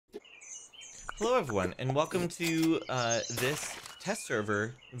Hello everyone, and welcome to this test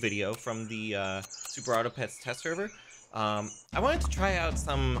server video from the Super Auto Pets test server. I wanted to try out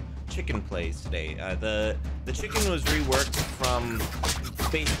some chicken plays today. The chicken was reworked from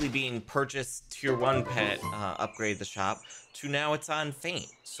basically being purchased tier 1 pet, upgrade the shop, to now it's on Faint.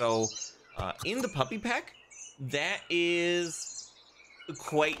 So in the puppy pack, that is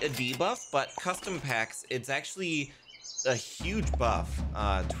quite a debuff, but custom packs, it's actually a huge buff.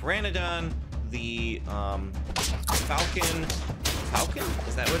 Pteranodon, the Falcon,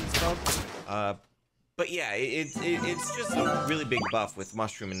 is that what it's called? But yeah, it's just a really big buff with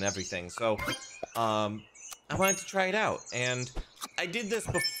mushroom and everything. So I wanted to try it out, and I did this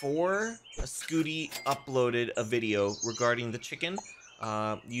before Scooty uploaded a video regarding the chicken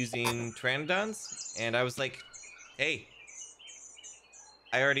using Pteranodons, and I was like, hey,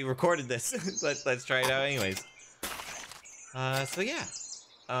 I already recorded this. let's try it out anyways. So yeah,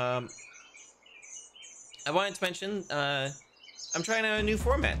 I wanted to mention, I'm trying out a new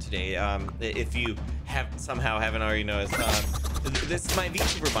format today. If you somehow haven't already noticed, this is my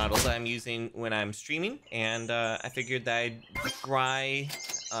VTuber model that I'm using when I'm streaming, and I figured that I'd try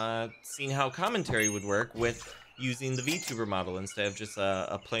seeing how commentary would work with using the VTuber model instead of just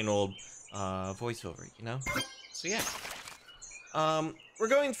a plain old voiceover, you know? So yeah. We're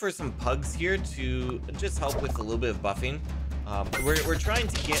going for some pugs here to just help with a little bit of buffing. We're trying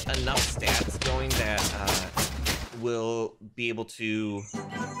to get enough stats going that will be able to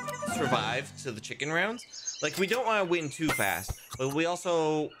survive to the chicken rounds. Like, we don't want to win too fast, but we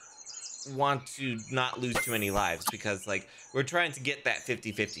also want to not lose too many lives because, like, we're trying to get that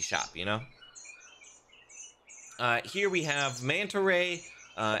 50-50 shop, you know? Here we have Manta Ray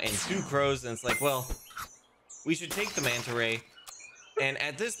and 2 crows, and it's like, well, we should take the Manta Ray. And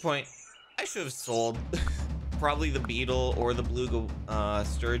at this point, I should have sold probably the beetle or the beluga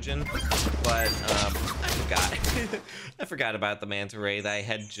sturgeon, but I forgot. I forgot about the manta ray that I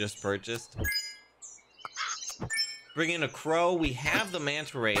had just purchased. Bring in a crow. We have the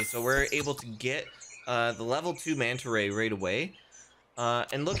manta ray, so we're able to get the level 2 manta ray right away.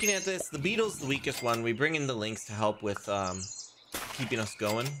 And looking at this, the beetle's the weakest one. We bring in the lynx to help with keeping us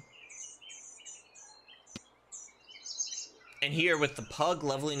going. And here with the pug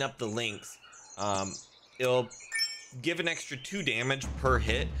leveling up the lynx, it'll give an extra 2 damage per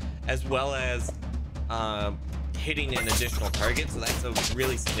hit, as well as hitting an additional target, so that's a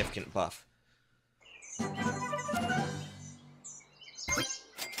really significant buff.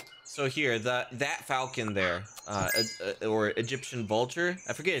 So here, that falcon there, or Egyptian Vulture,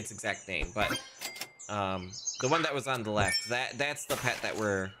 I forget its exact name, but the one that was on the left, that's the pet that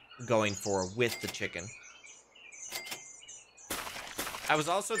we're going for with the chicken. I was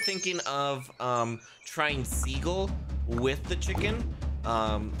also thinking of trying Seagull with the chicken.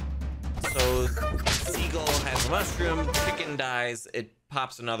 So Seagull has a mushroom, chicken dies, it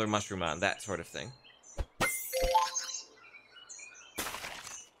pops another mushroom on, that sort of thing.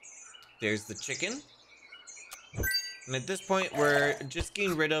 There's the chicken. And at this point, we're just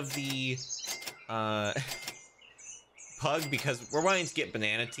getting rid of the pug because we're wanting to get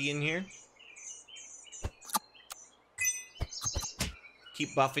banana tea in here.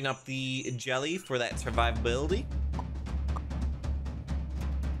 Keep buffing up the jelly for that survivability.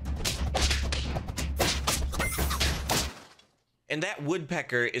 And that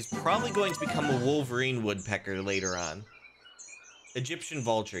woodpecker is probably going to become a Wolverine woodpecker later on. Egyptian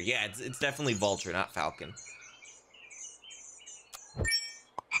Vulture. Yeah, it's definitely Vulture, not Falcon.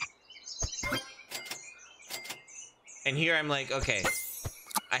 And here I'm like, okay,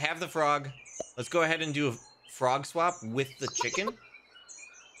 I have the frog. Let's go ahead and do a frog swap with the chicken.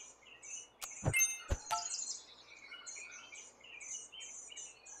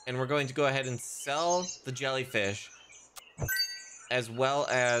 And we're going to go ahead and sell the jellyfish, as well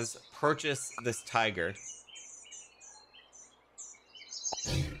as purchase this tiger.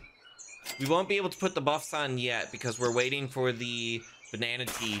 We won't be able to put the buffs on yet because we're waiting for the banana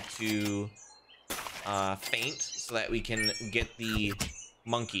tea to faint so that we can get the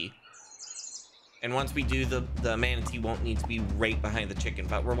monkey. And once we do, the manatee won't need to be right behind the chicken,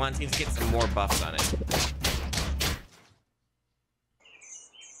 but we're wanting to get some more buffs on it.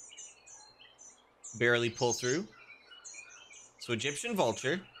 Barely pull through. So Egyptian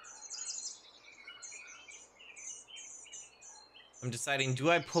Vulture. I'm deciding, do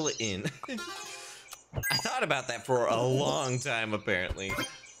I pull it in? I thought about that for a long time, apparently.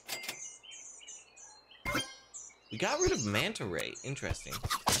 We got rid of Manta Ray. Interesting.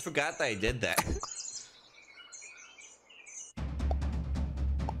 I forgot that I did that.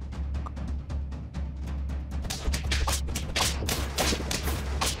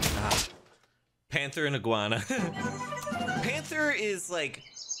 Panther and iguana. Panther is like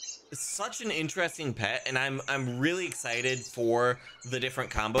such an interesting pet, and I'm really excited for the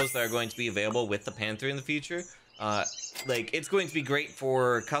different combos that are going to be available with the Panther in the future. Like, it's going to be great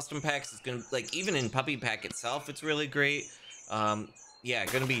for custom packs. It's gonna, like, even in puppy pack itself, it's really great. Yeah,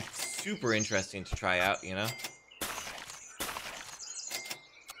 gonna be super interesting to try out, you know.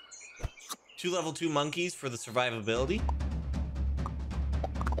 2 level 2 monkeys for the survivability.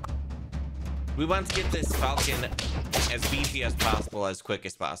 We want to get this falcon as beefy as possible, as quick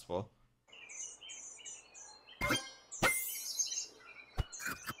as possible.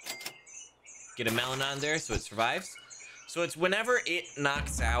 Get a melon on there so it survives. So it's whenever it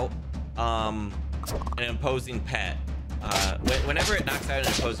knocks out an opposing pet. Whenever it knocks out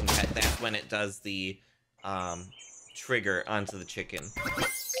an opposing pet, that's when it does the trigger onto the chicken.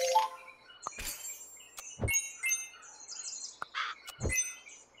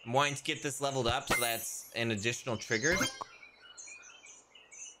 I'm wanting to get this leveled up, so that's an additional trigger.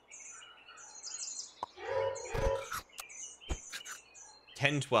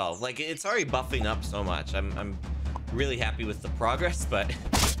 $10-12. Like, it's already buffing up so much. I'm really happy with the progress, but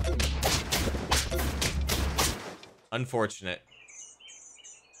unfortunate.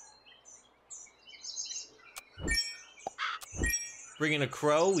 Bring in a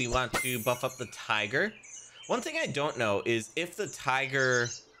crow. We want to buff up the tiger. One thing I don't know is if the tiger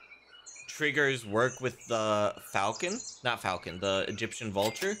triggers work with the falcon, not falcon, the Egyptian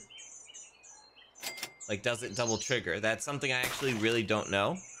vulture. Like, does it double trigger? That's something I actually really don't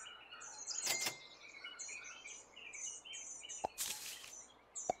know.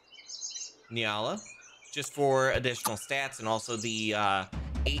 Nyala, just for additional stats, and also the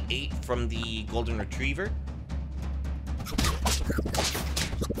 8-8 from the golden retriever.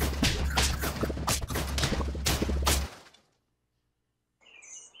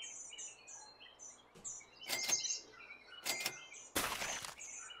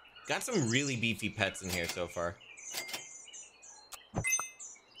 Got some really beefy pets in here so far.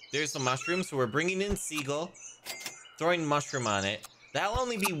 There's the mushroom, so we're bringing in Seagull, throwing mushroom on it. That'll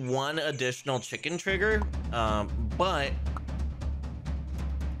only be 1 additional chicken trigger, but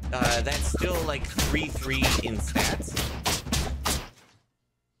that's still like 3-3 in stats.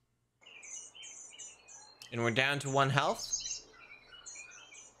 And we're down to 1 health.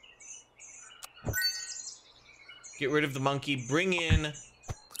 Get rid of the monkey, bring in...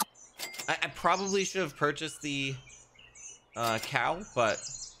 I probably should have purchased the cow, but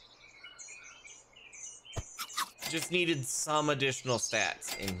just needed some additional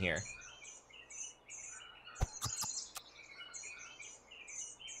stats in here.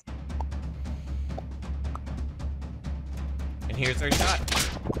 And here's our shot.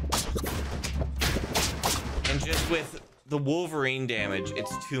 And just with the Wolverine damage,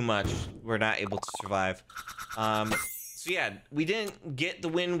 it's too much. We're not able to survive. So yeah, we didn't get the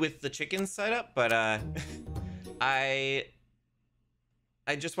win with the chicken setup, but I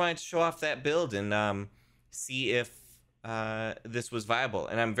just wanted to show off that build and see if this was viable.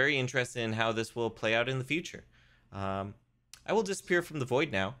 And I'm very interested in how this will play out in the future. I will disappear from the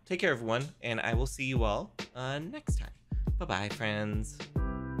void now. Take care, everyone, and I will see you all next time. Bye-bye, friends.